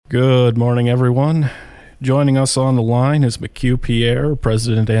Good morning, everyone. Joining us on the line is McHugh Pierre,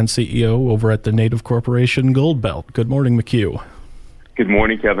 President and CEO over at the Native Corporation Goldbelt. Good morning, McHugh. Good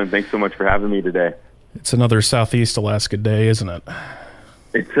morning, Kevin. Thanks so much for having me today. It's another Southeast Alaska day, isn't it?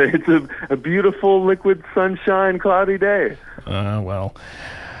 It's a beautiful, liquid sunshine, cloudy day. While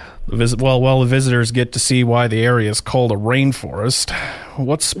the visitors get to see why the area is called a rainforest,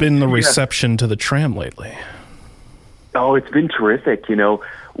 what's been the reception to the tram lately? Oh, it's been terrific.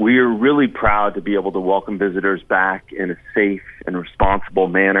 We're really proud to be able to welcome visitors back in a safe and responsible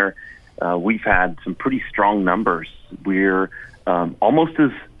manner. We've had some pretty strong numbers. We're almost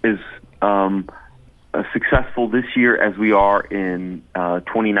as successful this year as we are in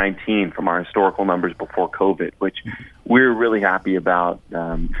 2019 from our historical numbers before COVID, which we're really happy about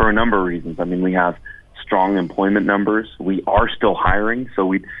for a number of reasons. I mean, we have strong employment numbers. We are still hiring,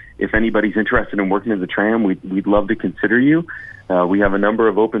 so if anybody's interested in working as a tram, we'd love to consider you. We have a number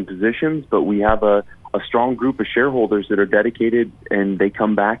of open positions, but we have a strong group of shareholders that are dedicated, and they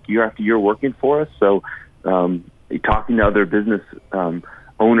come back year after year working for us. So talking to other business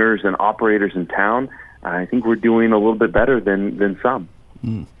owners and operators in town, I think we're doing a little bit better than some.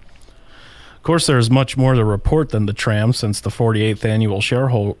 Of course, there's much more to report than the tram since the 48th annual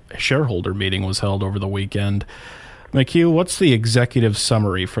shareholder meeting was held over the weekend. McHugh, what's the executive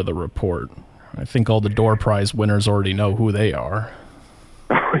summary for the report? I think all the door prize winners already know who they are.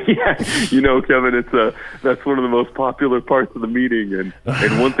 Yeah, Kevin, that's one of the most popular parts of the meeting, and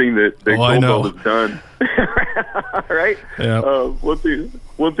one thing that Goldbelt has done, right? Yeah.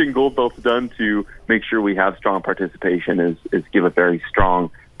 One thing Goldbelt's done to make sure we have strong participation is give a very strong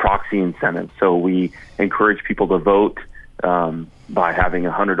proxy incentive. So we encourage people to vote by having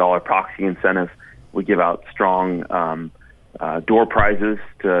a $100 proxy incentive. We give out strong door prizes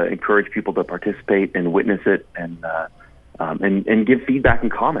to encourage people to participate and witness it and give feedback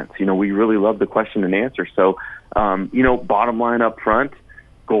and comments. We really love the question and answer. So, bottom line up front,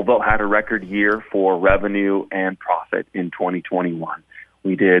 Goldbelt had a record year for revenue and profit in 2021.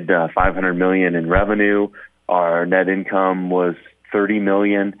 We did $500 million in revenue. Our net income was $30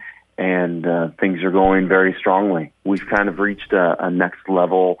 million, and things are going very strongly. We've kind of reached a next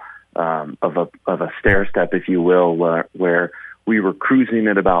level of a stair step, if you will, where we were cruising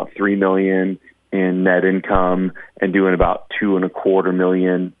at about $3 million in net income and doing about $2.25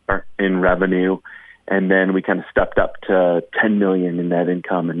 million in revenue. And then we kind of stepped up to $10 million in net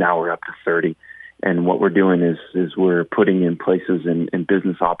income, and now we're up to 30. And what we're doing is we're putting in places in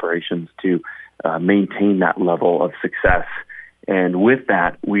business operations to maintain that level of success. And with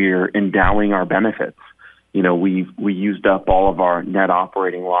that, we're endowing our benefits. We used up all of our net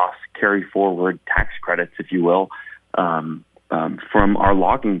operating loss carry forward tax credits, if you will, from our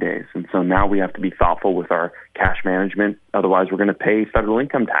logging days. And so now we have to be thoughtful with our cash management. Otherwise, we're going to pay federal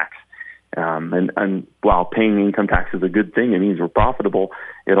income tax. And while paying income tax is a good thing, it means we're profitable.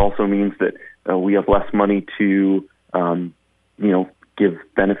 It also means that we have less money to, give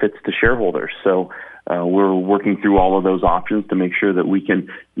benefits to shareholders. So we're working through all of those options to make sure that we can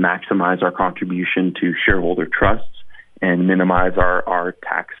maximize our contribution to shareholder trusts and minimize our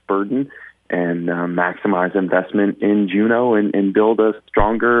tax burden and maximize investment in Juneau and build a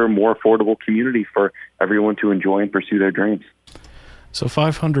stronger, more affordable community for everyone to enjoy and pursue their dreams. So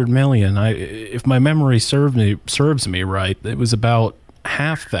 $500 million, if my memory serves me right, it was about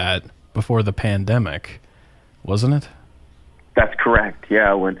half that before the pandemic, wasn't it? That's correct.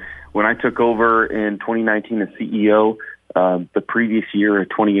 Yeah, when I took over in 2019 as CEO, the previous year,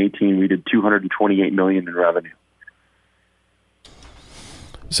 2018, we did $228 million in revenue.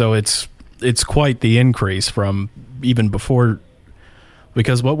 So it's quite the increase from even before,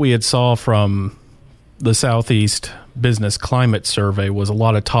 because what we had saw from the Southeast Business Climate Survey was a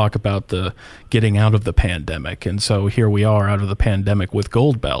lot of talk about the getting out of the pandemic. And so here we are out of the pandemic with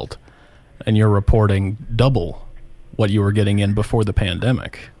Goldbelt, and you're reporting double what you were getting in before the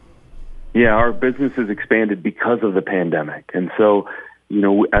pandemic. Yeah, our business has expanded because of the pandemic. And so,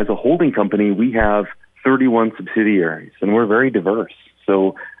 as a holding company, we have 31 subsidiaries, and we're very diverse.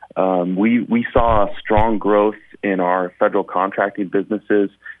 So we saw strong growth in our federal contracting businesses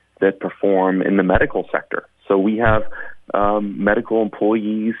that perform in the medical sector. So we have medical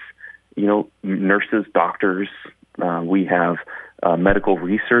employees, nurses, doctors. We have medical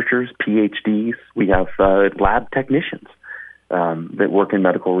researchers, PhDs. We have lab technicians that work in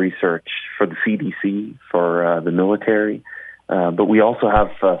medical research for the CDC, for the military. But we also have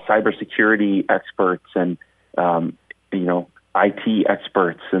cybersecurity experts and, IT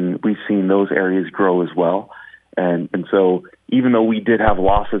experts, and we've seen those areas grow as well. And so even though we did have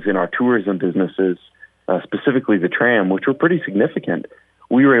losses in our tourism businesses, specifically the tram, which were pretty significant,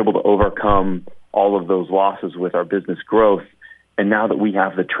 we were able to overcome all of those losses with our business growth. And now that we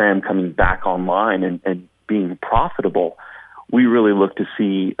have the tram coming back online and being profitable, we really look to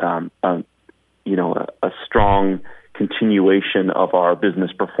see a strong continuation of our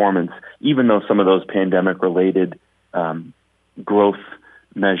business performance, even though some of those pandemic-related growth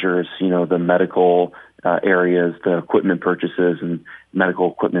measures, the medical areas, the equipment purchases and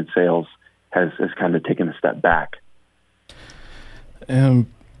medical equipment sales has kind of taken a step back.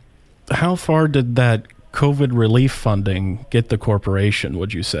 How far did that COVID relief funding get the corporation,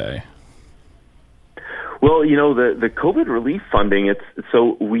 would you say? Well, the COVID relief funding,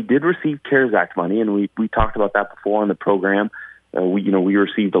 so we did receive CARES Act money, and we talked about that before on the program. We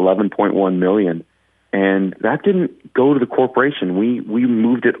received $11.1 million, and that didn't go to the corporation. We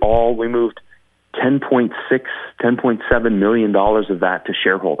moved it all. We moved $10.7 million of that to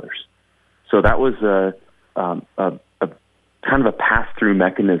shareholders. So that was a kind of a pass-through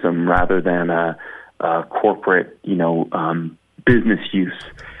mechanism rather than a corporate, business use.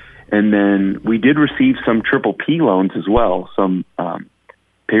 And then we did receive some PPP loans as well, some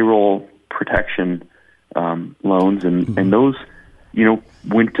payroll protection loans, and those,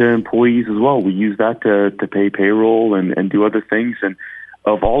 went to employees as well. We used that to pay payroll and do other things. And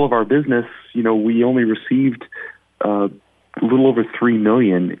of all of our business, we only received a little over $3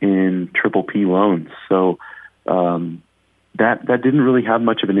 million in PPP loans. So that didn't really have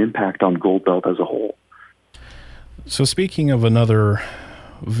much of an impact on Goldbelt as a whole. So speaking of another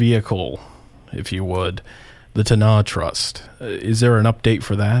vehicle, if you would, the Tanah Trust, is there an update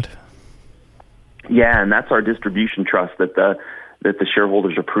for that? Yeah, and that's our distribution trust that the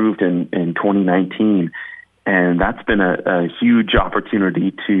shareholders approved in 2019, and that's been a huge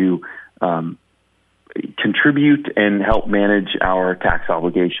opportunity to contribute and help manage our tax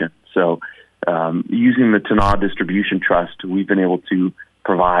obligation. So using the Tanah Distribution Trust, we've been able to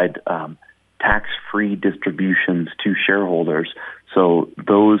provide tax-free distributions to shareholders. So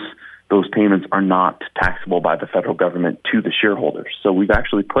those payments are not taxable by the federal government to the shareholders. So we've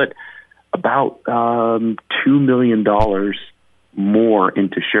actually put about $2 million more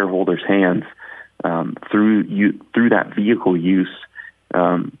into shareholders' hands through that vehicle use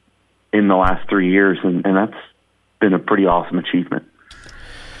in the last 3 years, and that's been a pretty awesome achievement.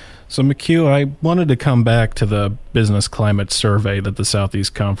 So, McHugh, I wanted to come back to the business climate survey that the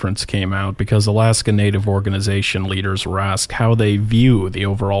Southeast Conference came out because Alaska Native organization leaders were asked how they view the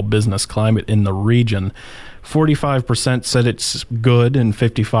overall business climate in the region. 45% said it's good and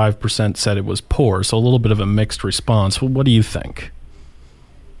 55% said it was poor, so a little bit of a mixed response. What do you think?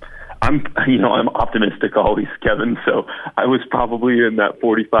 I'm optimistic always, Kevin, so I was probably in that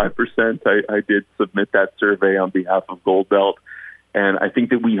 45%. I did submit that survey on behalf of Goldbelt. And I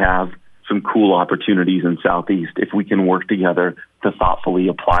think that we have some cool opportunities in Southeast if we can work together to thoughtfully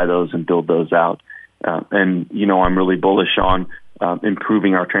apply those and build those out. And I'm really bullish on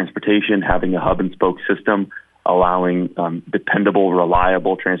improving our transportation, having a hub and spoke system, allowing dependable,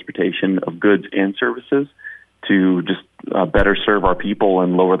 reliable transportation of goods and services to just better serve our people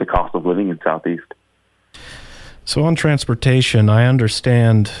and lower the cost of living in Southeast. So on transportation, I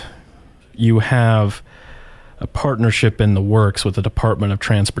understand you have a partnership in the works with the Department of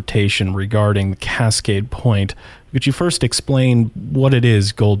Transportation regarding Cascade Point. Could you first explain what it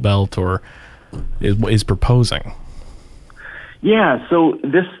is Goldbelt is proposing? Yeah, so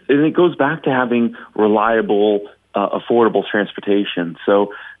it goes back to having reliable, affordable transportation.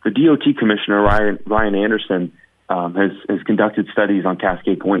 So the DOT Commissioner, Ryan Anderson, has conducted studies on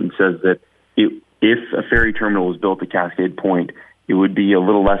Cascade Point and says that if a ferry terminal was built at Cascade Point, it would be a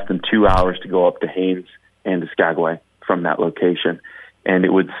little less than 2 hours to go up to Haines and to Skagway from that location. And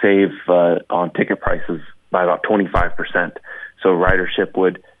it would save on ticket prices by about 25%. So ridership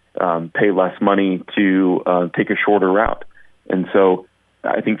would pay less money to take a shorter route. And so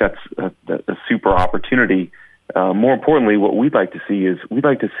I think that's a super opportunity. More importantly, what we'd like to see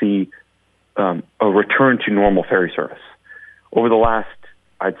a return to normal ferry service. Over the last,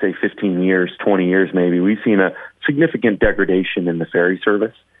 I'd say 15 years, 20 years maybe, we've seen a significant degradation in the ferry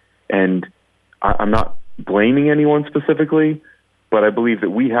service. And I'm not blaming anyone specifically, but I believe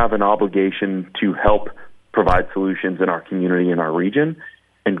that we have an obligation to help provide solutions in our community, in our region,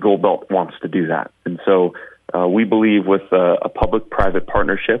 and Goldbelt wants to do that. And so we believe with a public-private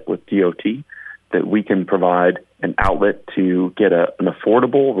partnership with DOT that we can provide an outlet to get an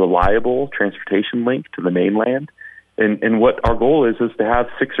affordable, reliable transportation link to the mainland. And what our goal is to have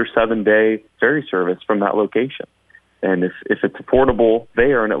 6 or 7 day ferry service from that location. And if it's affordable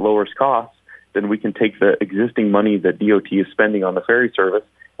there and it lowers costs, then we can take the existing money that DOT is spending on the ferry service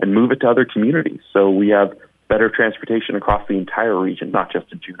and move it to other communities. So we have better transportation across the entire region, not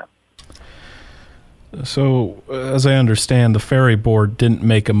just in Juneau. So, as I understand, the ferry board didn't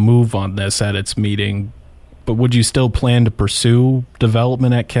make a move on this at its meeting, but would you still plan to pursue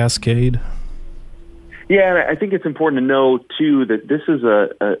development at Cascade? Yeah, and I think it's important to know, too, that this is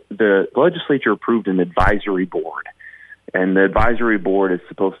the legislature approved an advisory board, and the advisory board is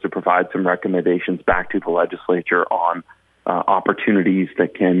supposed to provide some recommendations back to the legislature on opportunities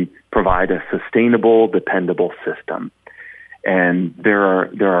that can provide a sustainable, dependable system. And there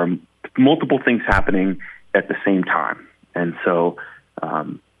are multiple things happening at the same time. And so,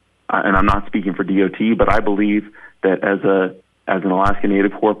 and I'm not speaking for DOT, but I believe that as an Alaska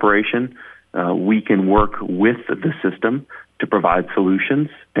Native corporation, we can work with the system to provide solutions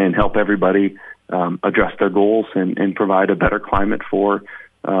and help everybody address their goals and provide a better climate for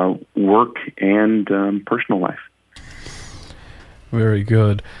work and personal life. Very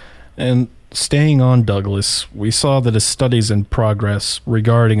good. And staying on Douglas, we saw that a study's in progress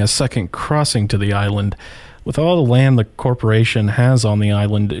regarding a second crossing to the island. With all the land the corporation has on the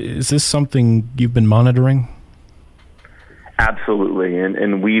island, is this something you've been monitoring? Absolutely. And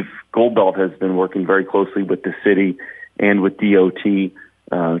Goldbelt has been working very closely with the city and with DOT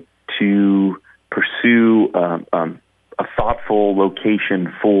to pursue a thoughtful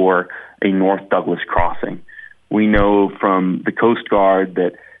location for a North Douglas crossing. We know from the Coast Guard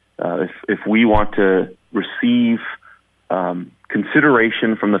that if we want to receive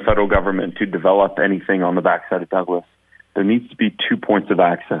consideration from the federal government to develop anything on the backside of Douglas, there needs to be 2 points of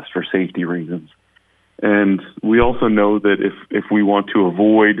access for safety reasons. And we also know that if we want to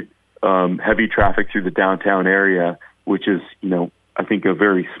avoid heavy traffic through the downtown area, which is, I think a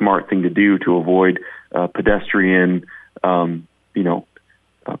very smart thing to do to avoid pedestrian,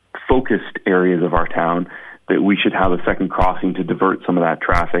 focused areas of our town, that we should have a second crossing to divert some of that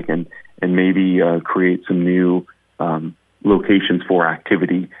traffic and maybe create some new locations for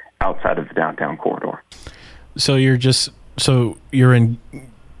activity outside of the downtown corridor. So you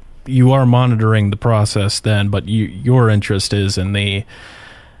are monitoring the process then, but your interest is in the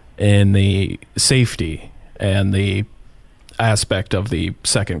safety and the aspect of the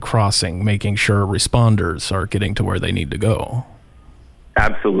second crossing, making sure responders are getting to where they need to go.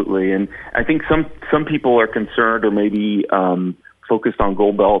 Absolutely. And I think some people are concerned or maybe focused on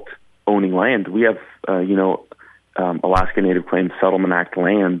Goldbelt owning land. We have, Alaska Native Claims Settlement Act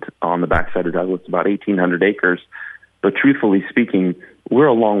land on the backside of Douglas, about 1,800 acres. But truthfully speaking, we're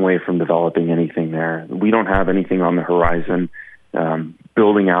a long way from developing anything there. We don't have anything on the horizon.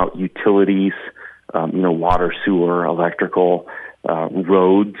 Building out utilities, water, sewer, electrical,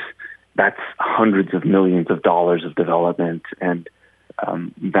 roads, that's hundreds of millions of dollars of development, and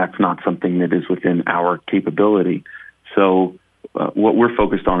that's not something that is within our capability. So what we're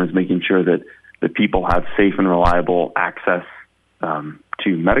focused on is making sure that people have safe and reliable access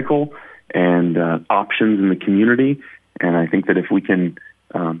to medical and options in the community. And I think that if we can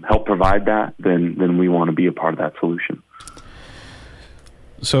help provide that, then we want to be a part of that solution.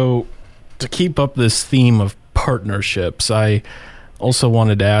 So to keep up this theme of partnerships, I also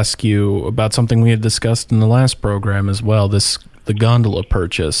wanted to ask you about something we had discussed in the last program as well, the gondola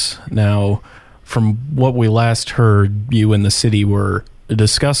purchase. Now, from what we last heard, you and the city were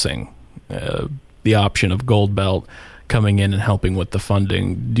discussing the option of Goldbelt coming in and helping with the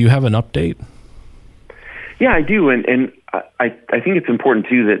funding. Do you have an update? Yeah, I do. And I think it's important,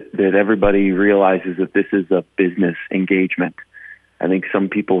 too, that everybody realizes that this is a business engagement. I think some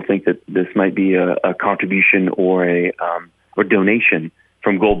people think that this might be a contribution or a donation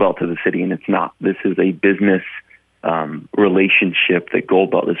from Goldbelt to the city, and it's not. This is a business relationship that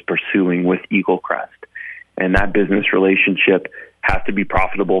Goldbelt is pursuing with Eaglecrest. And that business relationship has to be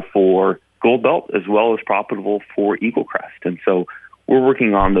profitable for Goldbelt as well as profitable for Eaglecrest. And so we're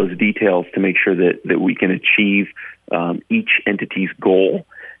working on those details to make sure that we can achieve each entity's goal.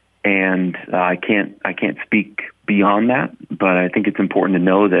 And I can't speak beyond that, but I think it's important to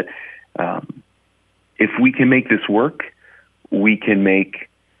know that if we can make this work, we can make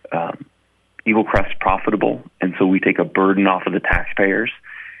Eaglecrest profitable, and so we take a burden off of the taxpayers,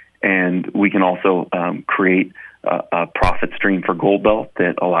 and we can also create a profit stream for Goldbelt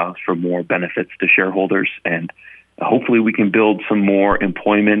that allows for more benefits to shareholders, and hopefully we can build some more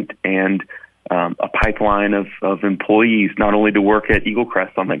employment and a pipeline of employees, not only to work at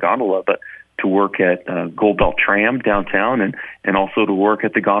Eaglecrest on the gondola, but to work at Goldbelt Tram downtown, and also to work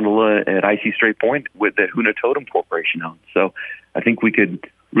at the gondola at Icy Strait Point with the Huna Totem Corporation owns. So I think we could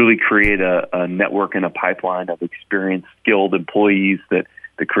really create a network and a pipeline of experienced, skilled employees that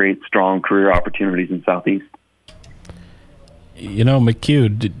create strong career opportunities in Southeast.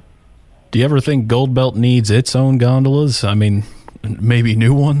 McHugh, Do you ever think Goldbelt needs its own gondolas? I mean, maybe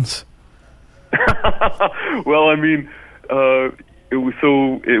new ones? Well, I mean,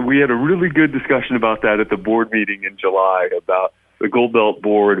 we had a really good discussion about that at the board meeting in July. About the Goldbelt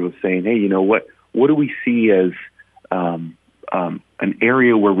board was saying, hey, you know what do we see as an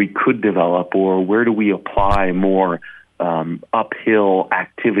area where we could develop, or where do we apply more uphill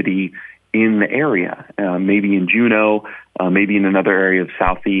activity in the area? Maybe in Juneau, maybe in another area of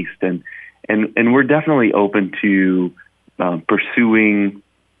Southeast, and we're definitely open to pursuing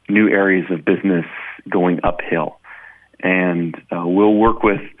new areas of business going uphill. And we'll work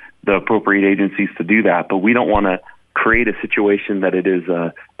with the appropriate agencies to do that, but we don't want to create a situation that it is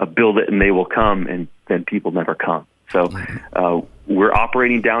a build it and they will come, and then people never come. So we're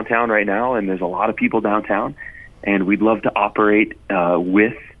operating downtown right now, and there's a lot of people downtown, and we'd love to operate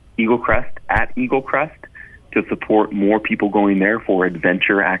with Eaglecrest at Eaglecrest to support more people going there for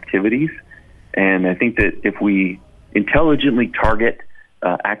adventure activities. And I think that if we intelligently target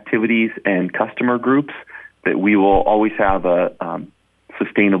activities and customer groups, that we will always have a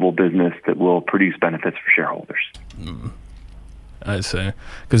sustainable business that will produce benefits for shareholders. I see.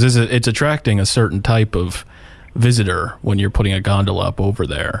 Because it's attracting a certain type of visitor when you're putting a gondola up over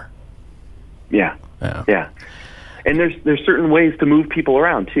there. Yeah. And there's certain ways to move people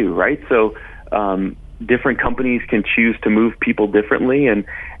around too, right? So different companies can choose to move people differently, and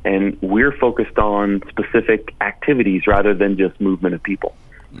we're focused on specific activities rather than just movement of people.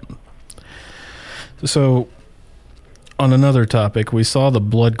 So, on another topic, we saw the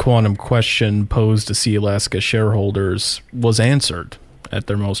blood quantum question posed to Sealaska shareholders was answered at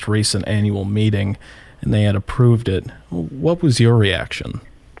their most recent annual meeting, and they had approved it. What was your reaction?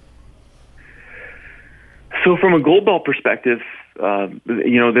 So from a Goldbelt perspective,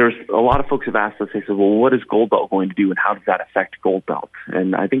 there's a lot of folks have asked us, they said, well, what is Goldbelt going to do, and how does that affect Goldbelt?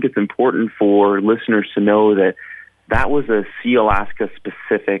 And I think it's important for listeners to know that that was a Sealaska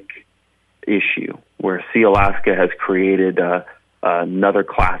specific issue, where Sealaska has created another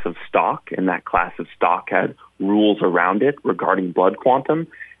class of stock, and that class of stock had rules around it regarding blood quantum,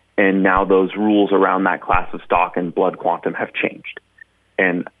 and now those rules around that class of stock and blood quantum have changed.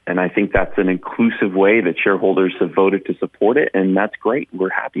 And I think that's an inclusive way that shareholders have voted to support it, and that's great. We're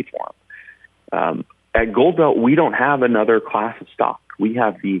happy for them. At Goldbelt, we don't have another class of stock. We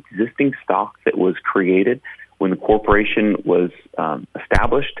have the existing stock that was created when the corporation was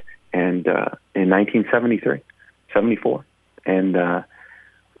established and in 1974. And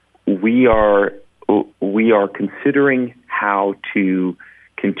we are considering how to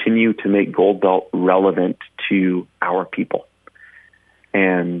continue to make Goldbelt relevant to our people.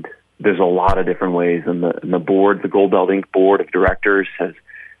 And there's a lot of different ways, and the board, the Goldbelt Inc. board of directors, has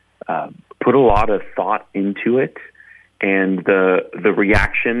put a lot of thought into it, and the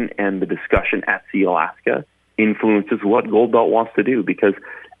reaction and the discussion at Sealaska influences what Goldbelt wants to do, because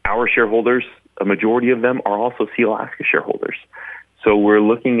our shareholders, a majority of them, are also Sealaska shareholders. So we're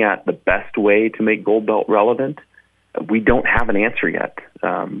looking at the best way to make Goldbelt relevant. We don't have an answer yet,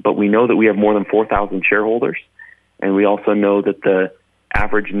 but we know that we have more than 4,000 shareholders, and we also know that the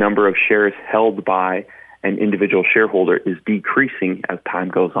average number of shares held by an individual shareholder is decreasing as time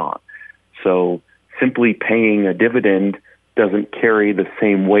goes on. So simply paying a dividend doesn't carry the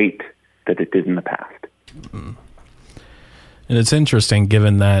same weight that it did in the past. Mm-hmm. And it's interesting,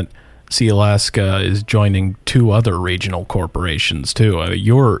 given that Sealaska is joining two other regional corporations too.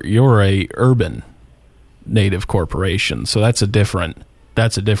 You're a urban native corporation, so that's a different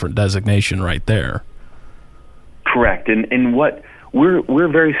designation right there. Correct. And what we're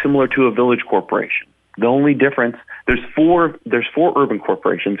very similar to a village corporation. The only difference, there's four urban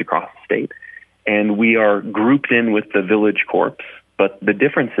corporations across the state, and we are grouped in with the village corps. But the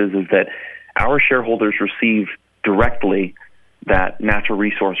difference is that our shareholders receive directly that natural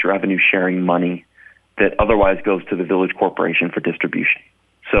resource revenue sharing money that otherwise goes to the village corporation for distribution.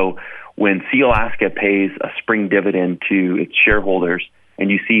 So when Sealaska pays a spring dividend to its shareholders,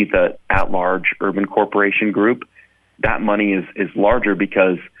 and you see the at-large urban corporation group, that money is larger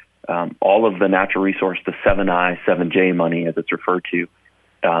because all of the natural resource, the 7I, 7J money, as it's referred to,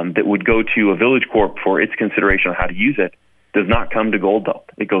 that would go to a village corp for its consideration on how to use it, does not come to Goldbelt.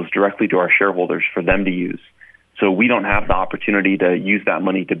 It goes directly to our shareholders for them to use. So we don't have the opportunity to use that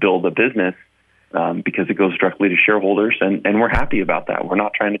money to build a business because it goes directly to shareholders, and we're happy about that. We're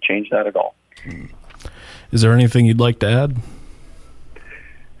not trying to change that at all. Is there anything you'd like to add?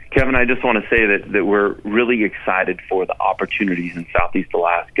 Kevin, I just want to say that we're really excited for the opportunities in Southeast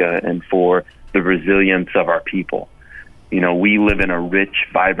Alaska and for the resilience of our people. We live in a rich,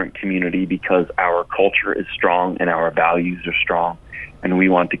 vibrant community because our culture is strong and our values are strong, and we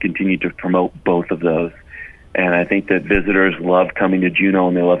want to continue to promote both of those. And I think that visitors love coming to Juneau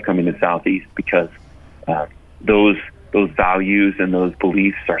and they love coming to Southeast because those values and those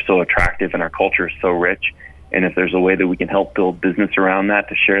beliefs are so attractive and our culture is so rich. And if there's a way that we can help build business around that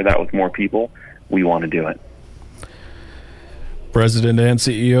to share that with more people, we want to do it. President and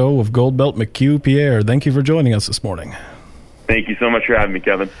CEO of Goldbelt, McHugh, Pierre, thank you for joining us this morning. Thank you so much for having me,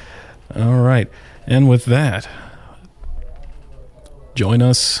 Kevin. All right. And with that, join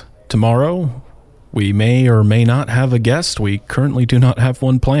us tomorrow. We may or may not have a guest. We currently do not have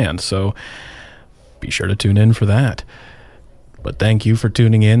one planned, so be sure to tune in for that. But thank you for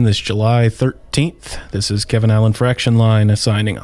tuning in this July 13th. This is Kevin Allen for Action Line signing off.